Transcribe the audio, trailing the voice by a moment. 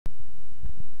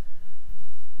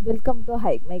Welcome to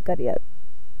Hike My Career.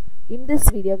 In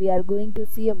this video, we are going to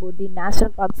see about the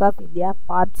National Parks of India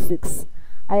Part 6.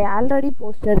 I already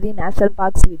posted the National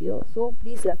Parks video, so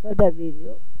please refer the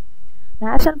video.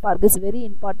 National Park is very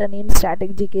important in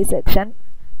strategy K section.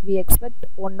 We expect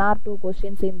 1 or 2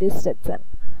 questions in this section.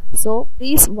 So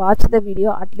please watch the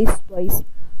video at least twice,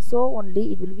 so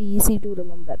only it will be easy to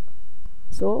remember.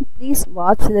 So please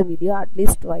watch the video at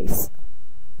least twice.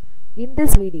 In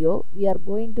this video, we are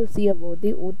going to see about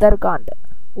the Uttarakhand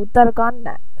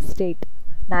State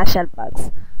National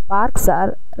Parks. Parks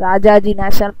are Rajaji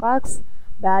National Parks,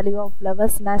 Valley of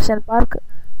Flowers National Park,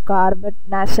 Corbett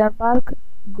National Park,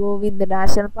 Govind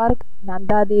National Park,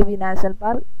 Nanda Devi National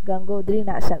Park, Gangotri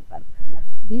National Park.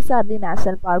 These are the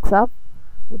national parks of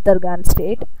Uttarakhand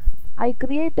State. I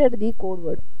created the code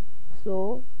word.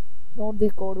 So, note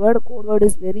the code word. Code word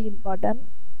is very important.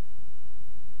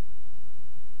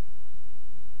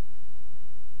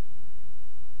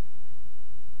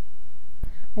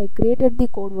 I created the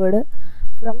code word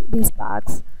from these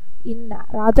parks. In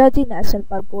Rajaji National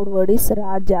Park, code word is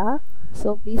Raja.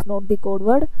 So please note the code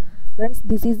word. Friends,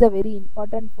 this is the very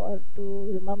important for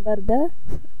to remember the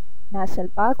national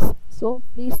parks. So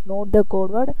please note the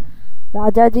code word.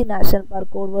 Rajaji National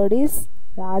Park code word is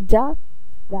Raja.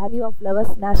 Valley of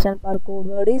Flowers National Park code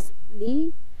word is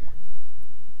Lee.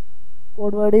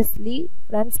 Code word is Lee.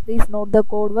 Friends, please note the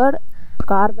code word.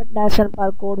 Corbett National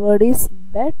Park code word is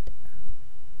Bet.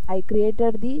 I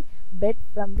created the bet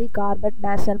from the Corbett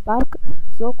National Park,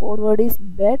 so code word is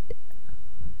bet.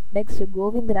 Next,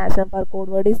 Govind National Park code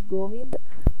word is Govind.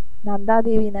 Nanda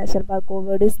Devi National Park code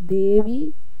word is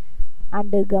Devi,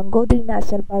 and Gangotri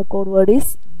National Park code word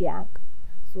is Gang.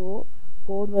 So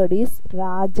code word is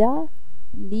Raja,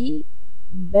 Lee,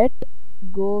 Bet,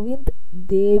 Govind,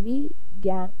 Devi,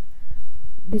 Gang.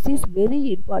 This is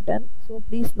very important, so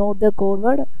please note the code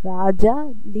word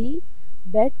Raja, Lee,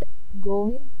 Bet,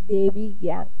 Govind, Devi,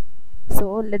 Gang.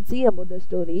 So let's see about the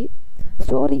story.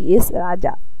 Story is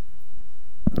Raja.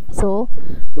 So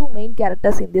two main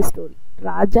characters in this story,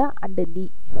 Raja and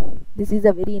Lee. This is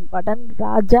a very important,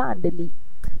 Raja and Lee.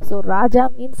 So Raja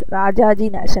means Rajaji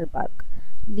National Park.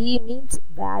 Lee means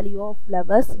Valley of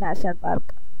Flowers National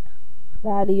Park.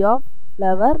 Valley of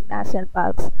Flower National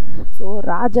Parks. So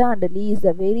Raja and Lee is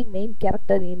the very main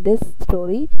character in this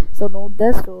story. So note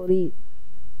the story.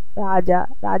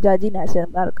 Rajaji National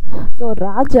Park. So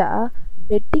Raja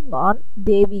betting on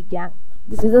Devi Gang.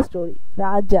 This is the story.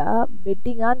 Raja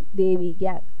betting on Devi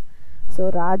Gang.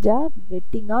 So Raja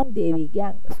betting on Devi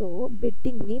Gang. So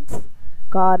betting means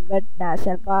Corbett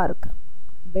National Park.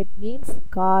 Bet means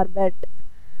Corbett.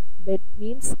 Bet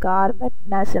means Corbett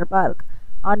National Park.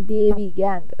 On Devi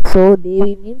Gang. So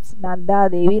Devi means Nanda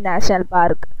Devi National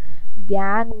Park.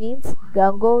 Gang means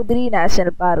Gangotri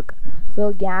National Park.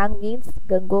 So Gang means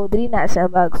Gangotri National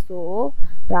Park. So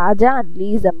Raja and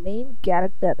Lee is the main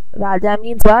character. Raja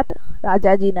means what?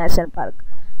 Rajaji National Park.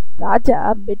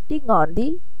 Raja betting on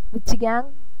the which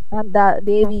gang? And the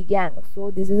Devi Gang.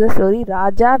 So this is the story.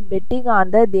 Raja betting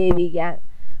on the Devi Gang.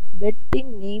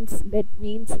 Betting means bet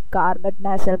means Corbett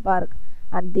National Park,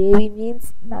 and Devi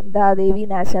means Nanda Devi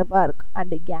National Park,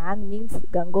 and Gang means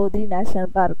Gangotri National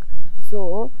Park.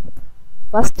 So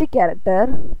first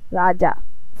character Raja.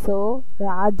 So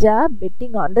Raja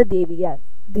betting on the Devi Gang.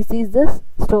 This is the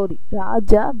story.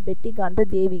 Raja betting on the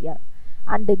Devi Gang.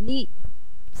 And Lee.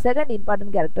 Second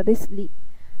important character is Lee.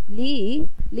 Lee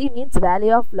means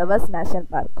Valley of Flowers National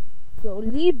Park. So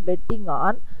Lee betting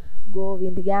on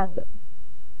Govind Gang.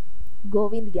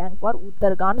 Govind Gang for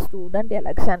Uttarakhand student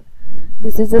election.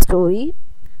 This is the story.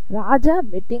 Raja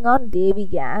betting on Devi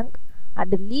Gang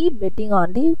and Lee betting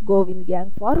on the Govind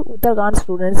Gang for Uttarakhand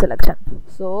student selection.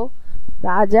 So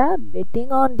Raja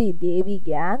betting on the Devi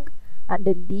Gang and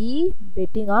Lee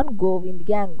betting on Govind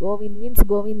Gang. Govind means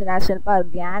Govind National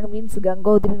Park. Gang means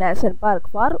Gangotri National Park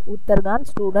for Uttarakhand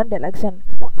student election.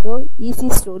 So easy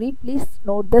story. Please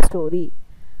note the story.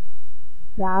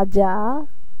 Raja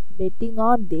betting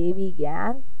on Devi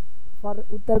Gang for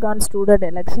Uttarakhand student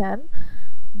election.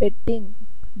 Betting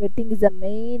is the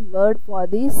main word for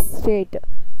this state.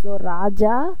 So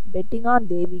Raja betting on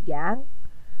Devi Gang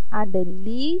and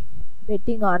Lee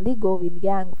betting on the Govind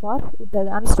Gang for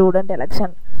Uttarakhand student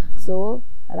election. So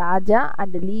Raja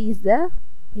and Lee is the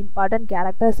important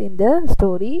characters in the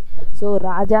story. So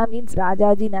Raja means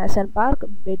Rajaji National Park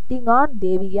betting on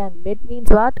Devi Gang. Bet means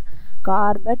what?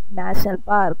 Corbett National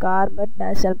Park. Corbett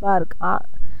National Park.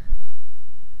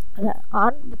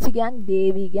 On which gang?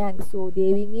 Devi Gang. So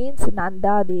Devi means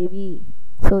Nanda Devi.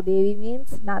 So Devi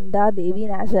means Nanda Devi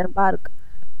National Park.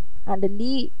 And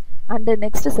Lee, and the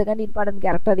next second important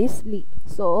character is Lee.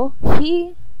 So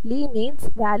he Lee means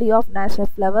Valley of National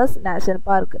Flowers National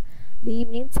Park. Lee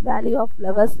means Valley of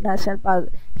Flowers National Park.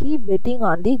 He betting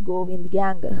on the Govind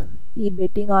gang. He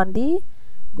betting on the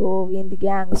Govind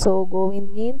gang. So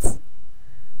Govind means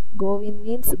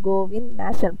Govind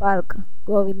National Park.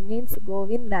 Govind means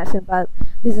Govind National Park.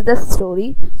 This is the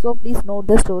story. So please note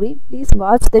the story. Please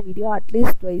watch the video at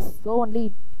least twice. So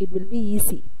only it will be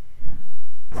easy.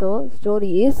 So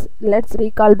story is, let's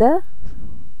recall the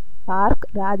park: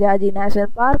 Rajaji National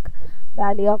Park,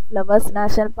 Valley of Flowers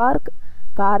National Park,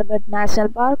 Corbett National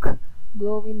Park,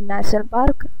 Govind National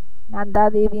Park, Nanda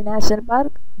Devi National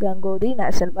Park, Gangotri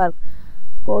National Park.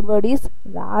 Code word is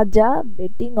Raja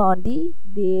betting on the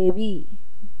Devi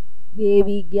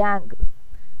gang.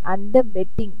 And the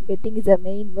betting is a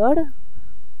main word.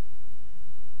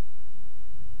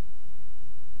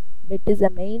 Bet is a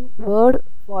main word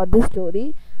for this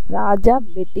story. Raja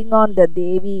betting on the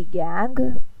Devi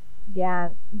gang.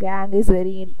 Gang is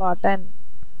very important.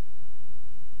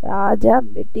 Raja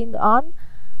betting on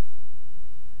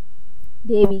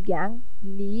Devi gang.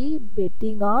 Lee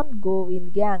betting on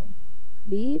Govind gang.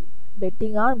 Lee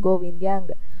betting on Govind gang.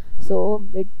 So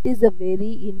bet is a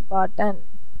very important.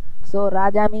 So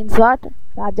Raja means what?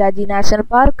 Rajaji National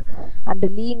Park, and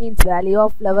Lee means Valley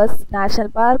of Flowers National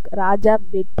Park. Raja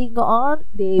betting on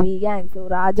Devi gang. So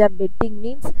Raja betting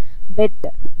means bet.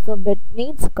 So bet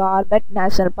means Corbett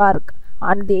National Park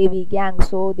on Devi gang.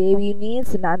 So Devi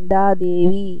means Nanda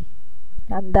Devi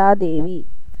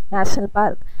National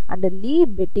Park, and Lee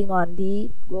betting on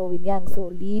the Govind gang. So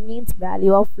Lee means Valley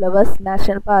of Flowers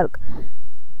National Park.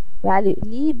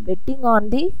 Lee betting on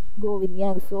the Govind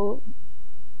gang. So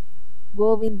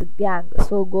Govind gang.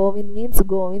 So Govind means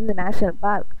Govind National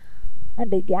Park, and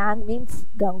the gang means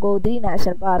Gangotri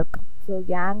National Park. So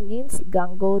gang means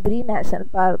Gangotri National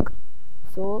Park.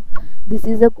 So this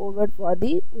is the code word for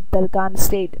the Uttarakhand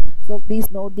state. So please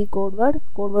note the code word.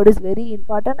 Code word is very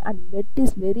important, and bet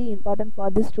is very important for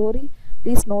this story.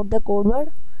 Please note the code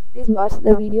word. Please watch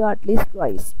the video at least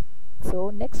twice. So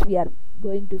next we are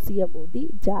going to see about the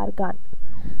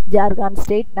Jharkhand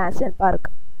State National Park.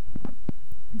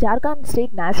 Jharkhand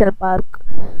State National Park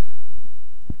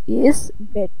is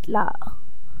Betla.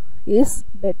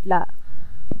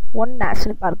 One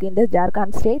national park in the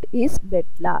Jharkhand state is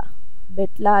Betla.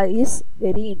 Betla is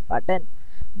very important.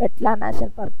 Betla National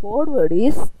Park. Code word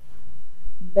is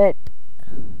bet.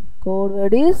 Code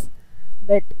word is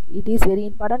bet. It is very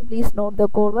important. Please note the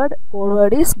code word. Code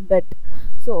word is bet.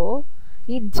 So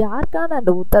in Jharkhand and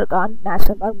Uttarakhand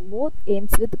National Park both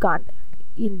ends with Khand.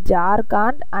 In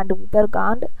Jharkhand and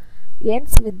Uttarakhand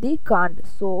ends with the Khand.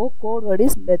 So code word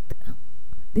is bet.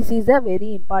 This is a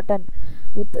very important.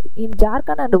 In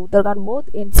Jharkhand and Uttarakhand both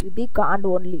ends with the Khand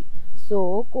only.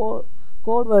 So code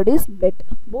word is bet.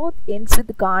 Both ends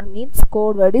with Khand means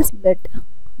code word is bet.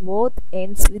 Both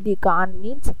ends with the Khand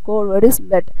means code word is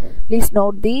bet. Please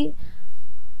note the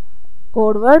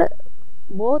code word.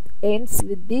 Both ends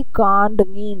with the Khand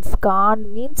means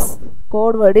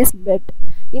code word is bet.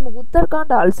 In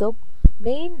Uttarakhand also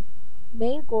main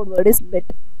code word is bet.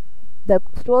 The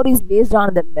story is based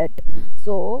on the bet.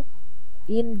 So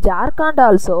in Jharkhand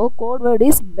also code word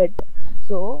is bet.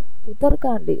 So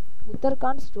Uttarakhand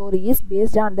story is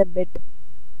based on the bet.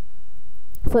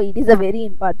 So it is a very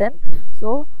important.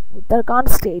 So Uttarakhand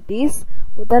state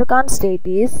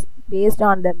is based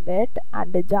on the bet,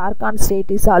 and the Jharkhand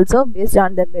state is also based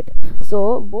on the bet.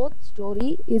 So both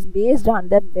story is based on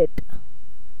the bet.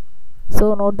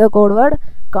 So note the code word.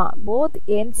 Both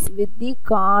ends with the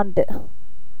Khand.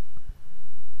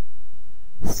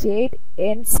 State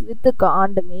ends with the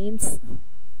Khand means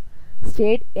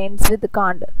state ends with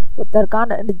Khand.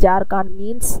 Uttarakhand and Jharkhand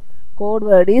means code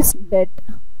word is bet.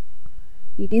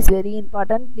 It is very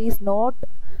important. Please note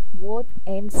both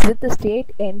ends with the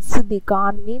state ends with the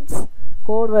Khand means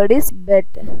code word is bet.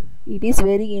 It is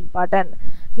very important.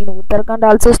 In Uttarakhand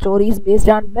also story is based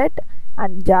on bet,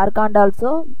 and Jharkhand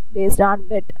also based on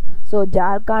bet. So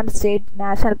Jharkhand State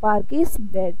National Park is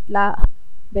Betla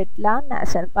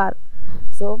National Park.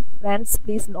 So friends,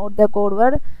 please note the code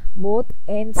word. Both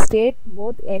ends with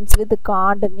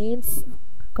Khand means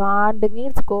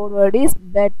code word is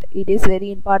bet. It is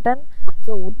very important.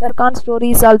 So Uttarakhand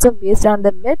story is also based on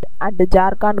the bet, and the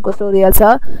Jharkhand story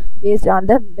also based on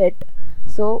the bet.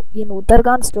 So in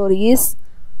Uttarakhand story is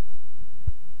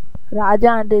Raja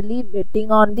and Lee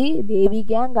betting on the Devi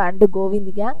gang and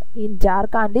Govind gang. In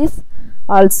Jharkhand is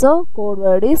also code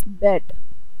word is bet.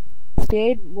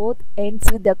 State both ends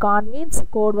with the Khand means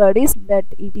code word is bet.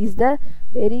 It is the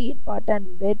very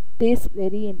important. Bet is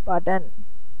very important.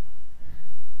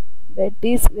 Bet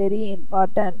is very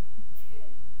important.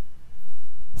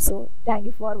 So thank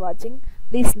you for watching.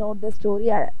 Please note the story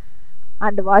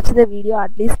and watch the video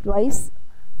at least twice.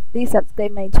 Please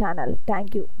subscribe my channel.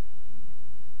 Thank you.